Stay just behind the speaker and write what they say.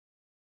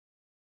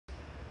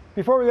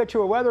Before we get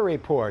to a weather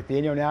report, the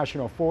Inyo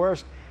National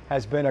Forest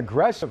has been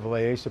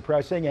aggressively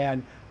suppressing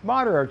and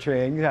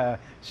monitoring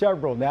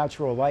several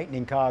natural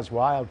lightning-caused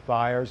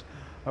wildfires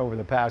over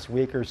the past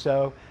week or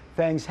so.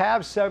 Things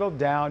have settled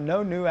down.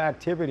 No new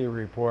activity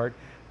report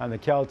on the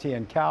Kelty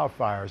and Cow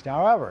fires.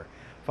 However,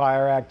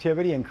 fire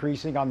activity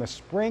increasing on the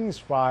Springs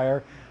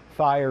fire.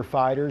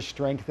 Firefighters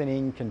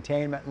strengthening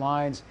containment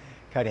lines,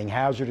 cutting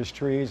hazardous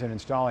trees, and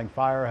installing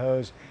fire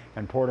hose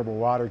and portable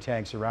water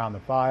tanks around the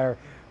fire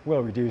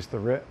will reduce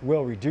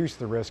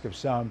the risk of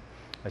some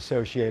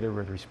associated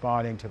with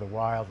responding to the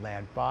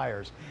wildland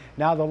fires.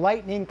 Now, the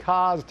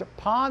lightning-caused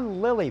Pond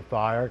Lily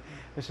fire,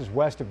 this is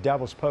west of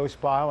Devil's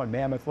Postpile and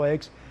Mammoth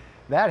Lakes,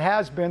 that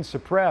has been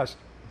suppressed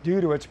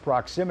due to its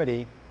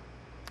proximity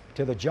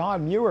to the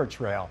John Muir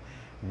Trail.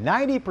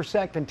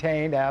 90%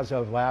 contained as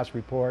of last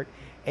report,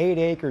 8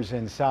 acres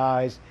in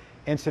size.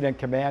 Incident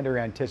commander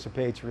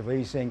anticipates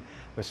releasing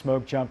the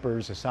smoke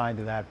jumpers assigned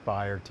to that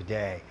fire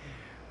today.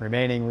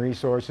 Remaining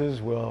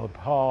resources will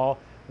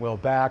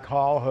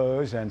backhaul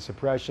hose and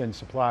suppression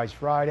supplies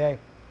Friday.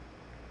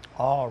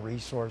 All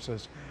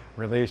resources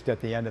released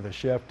at the end of the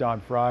shift on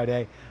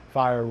Friday.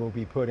 Fire will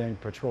be put in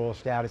patrol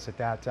status at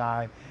that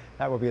time.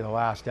 That will be the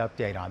last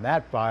update on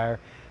that fire.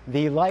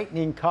 The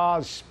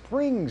lightning-caused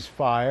Springs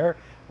fire,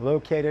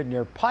 located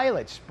near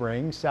Pilot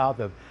Springs, south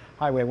of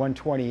Highway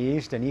 120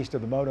 East and east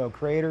of the Mono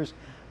Craters.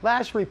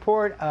 Last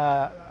report,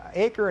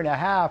 acre and a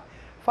half.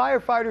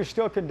 Firefighters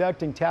still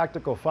conducting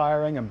tactical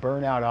firing and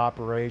burnout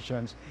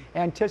operations.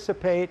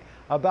 Anticipate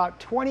about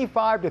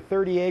 25 to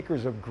 30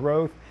 acres of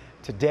growth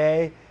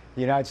today.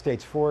 The United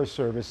States Forest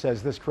Service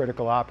says this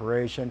critical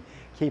operation,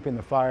 keeping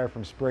the fire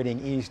from spreading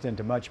east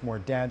into much more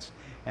dense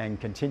and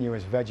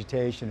continuous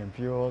vegetation and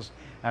fuels,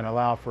 and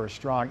allow for a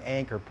strong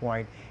anchor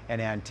point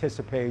in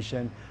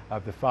anticipation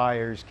of the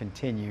fire's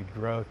continued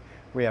growth.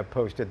 We have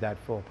posted that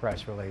full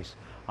press release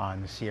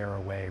on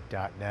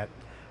sierrawave.net.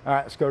 All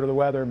right, let's go to the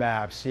weather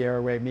map.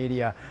 Sierra Wave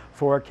Media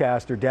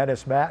forecaster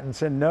Dennis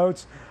Mattinson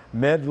notes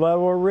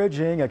mid-level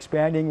ridging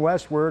expanding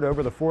westward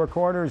over the Four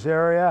Corners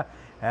area.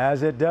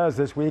 As it does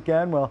this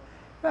weekend, will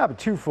have a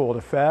twofold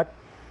effect.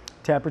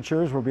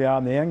 Temperatures will be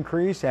on the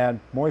increase and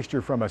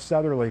moisture from a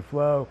southerly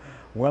flow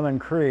will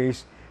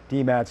increase.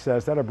 DMAT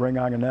says that'll bring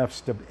on enough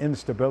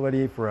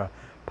instability for a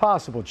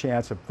possible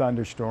chance of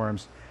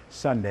thunderstorms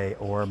Sunday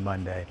or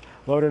Monday.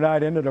 Low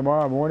tonight into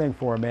tomorrow morning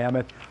for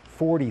Mammoth,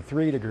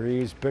 43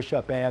 degrees.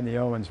 Bishop and the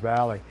Owens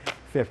Valley,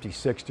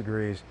 56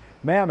 degrees.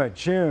 Mammoth,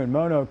 June,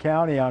 Mono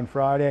County on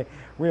Friday.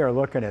 We are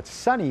looking at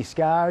sunny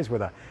skies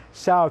with a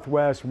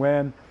southwest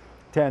wind,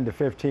 10 to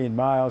 15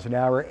 miles an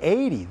hour.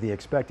 80 the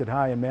expected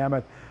high in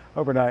Mammoth.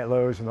 Overnight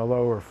lows in the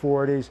lower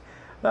 40s.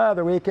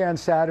 The weekend,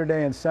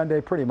 Saturday and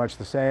Sunday, pretty much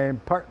the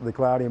same. Partly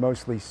cloudy,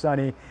 mostly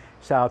sunny.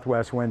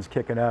 Southwest winds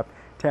kicking up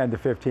 10 to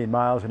 15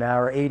 miles an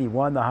hour.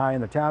 81 the high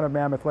in the town of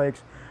Mammoth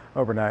Lakes.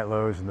 Overnight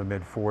lows in the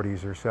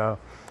mid-40s or so.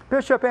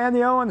 Bishop and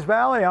the Owens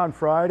Valley on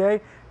Friday.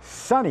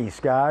 Sunny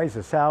skies,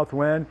 a south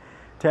wind,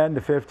 10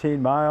 to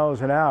 15 miles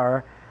an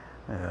hour.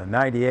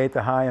 98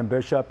 the high in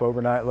Bishop,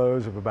 overnight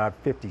lows of about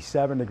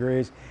 57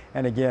 degrees.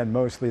 And again,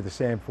 mostly the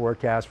same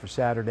forecast for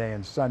Saturday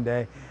and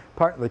Sunday.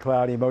 Partly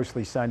cloudy,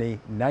 mostly sunny,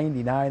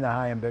 99 the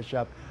high in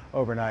Bishop,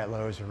 overnight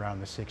lows around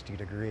the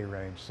 60-degree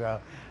range.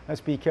 So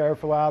let's be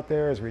careful out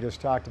there, as we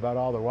just talked about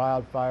all the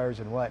wildfires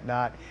and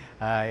whatnot.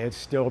 It's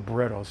still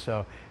brittle,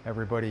 so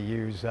everybody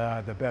use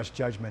the best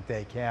judgment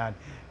they can,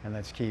 and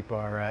let's keep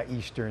our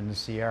eastern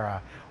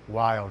Sierra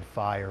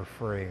wildfire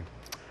free.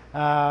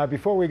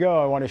 Before we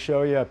go, I want to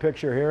show you a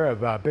picture here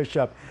of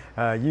Bishop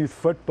Youth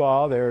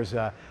Football. There's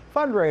a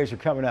fundraiser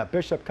coming up.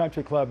 Bishop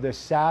Country Club this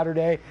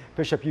Saturday.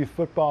 Bishop Youth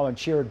Football and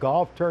Cheer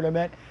Golf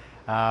Tournament.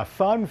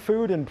 Fun,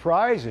 food, and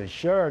prizes.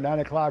 Sure, 9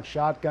 o'clock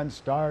shotgun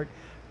start.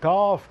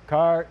 Golf,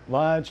 cart,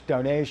 lunch,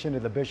 donation to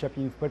the Bishop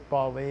Youth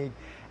Football League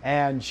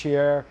and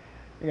Cheer.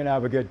 You're going to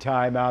have a good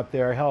time out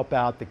there. Help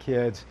out the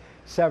kids.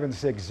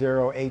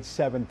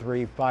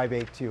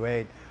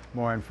 760-873-5828.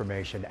 More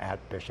information at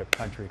Bishop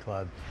Country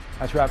Club.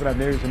 That's wrapping up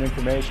news and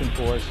information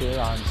for us here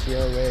on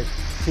Sierra Wave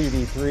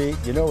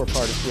TV3. You know we're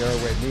part of Sierra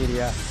Wave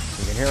Media.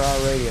 You can hear our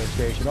radio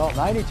station, Alt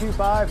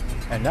 92.5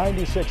 and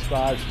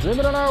 96.5. Stream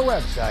it on our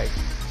website,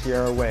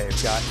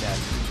 sierrawave.net.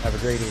 Have a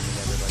great evening,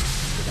 everybody.